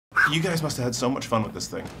You guys must have had so much fun with this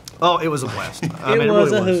thing. Oh, it was a blast. I It mean,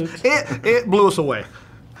 was it a really was. hoot. It blew us away.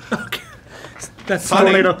 Okay. That's Punny.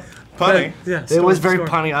 tornado. Punny. Yeah, It was storm, very storm.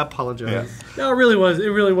 punny. I apologize. Yeah. No, it really was. It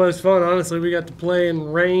really was fun. Honestly, we got to play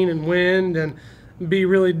in rain and wind and be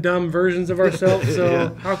really dumb versions of ourselves. So Yeah.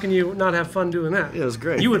 how can you not have fun doing that? It was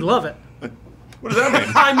great. You would love it. What does that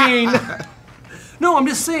mean? I mean, no, I'm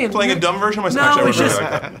just saying. Playing a dumb version of myself? No, Actually, I it's would just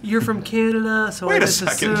really like that. you're from Canada, so Wait I a just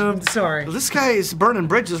second. assumed. Sorry. This guy is burning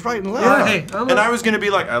bridges right and left. Yeah, hey, I'm And a- I was going to be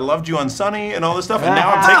like, I loved you on Sunny and all this stuff, and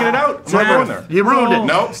now I'm taking it out. I'm not going there. You ruined it.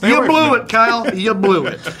 No, stay you away from blew me. it, Kyle. You blew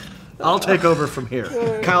it. I'll take over from here.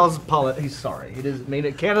 Kyle's he's sorry. He doesn't mean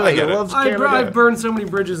it. Canada. I get he it. loves Canada. I've burned so many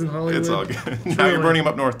bridges in Hollywood. It's all good. Now you're burning them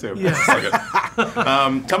up north, too. Yes. It's all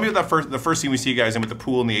good. Tell me about the first scene we see you guys in with the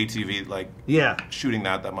pool and the ATV, like Yeah. shooting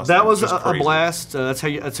that. That must That have been was just a crazy. blast. That's how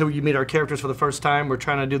you meet our characters for the first time. We're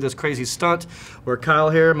trying to do this crazy stunt where Kyle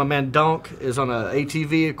here, my man Donk, is on an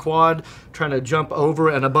ATV, a quad, trying to jump over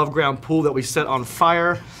an above ground pool that we set on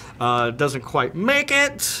fire. Doesn't quite make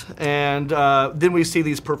it, and then we see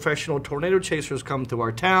these professional tornado chasers come through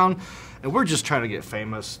our town, and we're just trying to get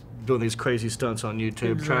famous, doing these crazy stunts on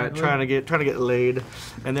YouTube, Exactly. trying to get laid,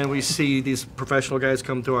 and then we see these professional guys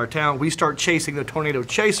come through our town. We start chasing the tornado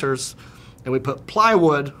chasers, and we put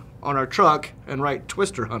plywood on our truck and write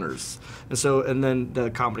Twister Hunters, and then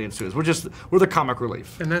the comedy ensues. We're the comic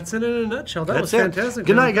relief. And that's it in a nutshell. That That's was it. fantastic.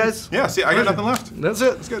 Good man. night, guys. Yeah, see, I got nothing left. That's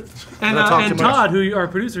it. That's good. And, I talk and too much. Todd, who our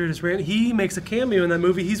producer just ran, he makes a cameo in that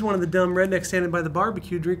movie. He's one of the dumb rednecks standing by the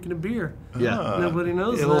barbecue drinking a beer. Yeah. Nobody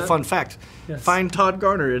knows A that. little fun fact. Yes. Find Todd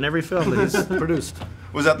Garner in every film that he's produced.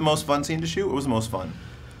 Was that the most fun scene to shoot? What was the most fun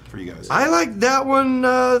for you guys? I like that one.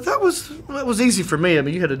 That was easy for me. I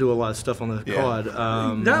mean, you had to do a lot of stuff on the Yeah. quad.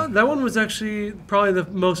 That one was actually probably the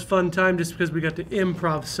most fun time just because we got to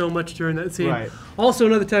improv so much during that scene. Right. Also,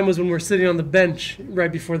 another time was when we're sitting on the bench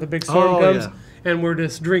right before the big storm Oh, comes. yeah. And we're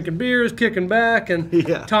just drinking beers, kicking back, and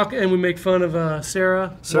Yeah. talk. And we make fun of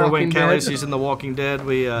Sarah. Sarah Walking Wayne Callie, Dead. she's in The Walking Dead.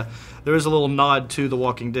 There is a little nod to The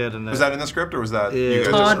Walking Dead in there. Was that in the script, or was that you Yeah. guys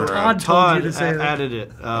Todd- just heard around? Todd told you to say that. added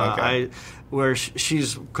it. Okay. Where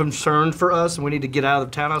she's concerned for us and we need to get out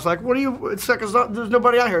of town. I was like, "What are you? It's like there's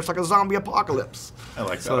nobody out here. It's like a zombie apocalypse." I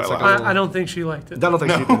like that. So it's I like like a- it. I don't think she liked it. I don't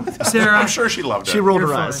think she did. Sarah, I'm sure she loved it. She rolled You're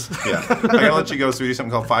her fine. eyes. Yeah. I gotta let you go, so we do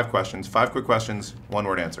something called 5 questions. 5 quick questions,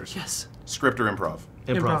 1-word answers. Yes. Script or improv?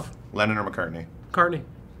 Improv. Lennon or McCartney? Cartney.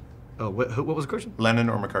 Oh, what was the question? Lennon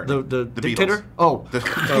or McCartney? The Beatles. dictator? Oh,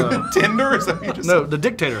 Tinder? Is that what you just no, said? the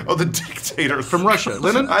dictator. Oh, the dictator. From Russia.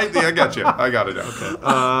 Lennon? I got you. I got it. Okay.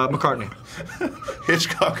 McCartney.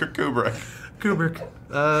 Hitchcock or Kubrick? Kubrick.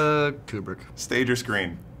 Kubrick. Stage or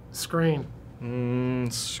screen? Screen.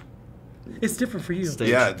 It's different for you. Stage.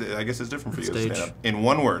 Yeah, I guess it's different for you. Stage. Stand up. In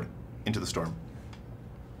 1 word, Into the Storm.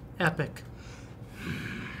 Epic.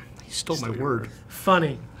 He stole my Stole your word. word.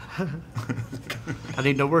 Funny. I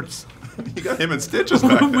need no words. You got him in stitches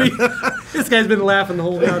back there. This guy's been laughing the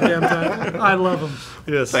whole goddamn time. I love him.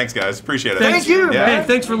 Yes. Thanks, guys. Appreciate it. Thanks. you. Yeah. Hey,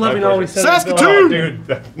 thanks for loving My all we pleasure. said. Saskatoon! Dude,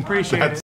 Appreciate it.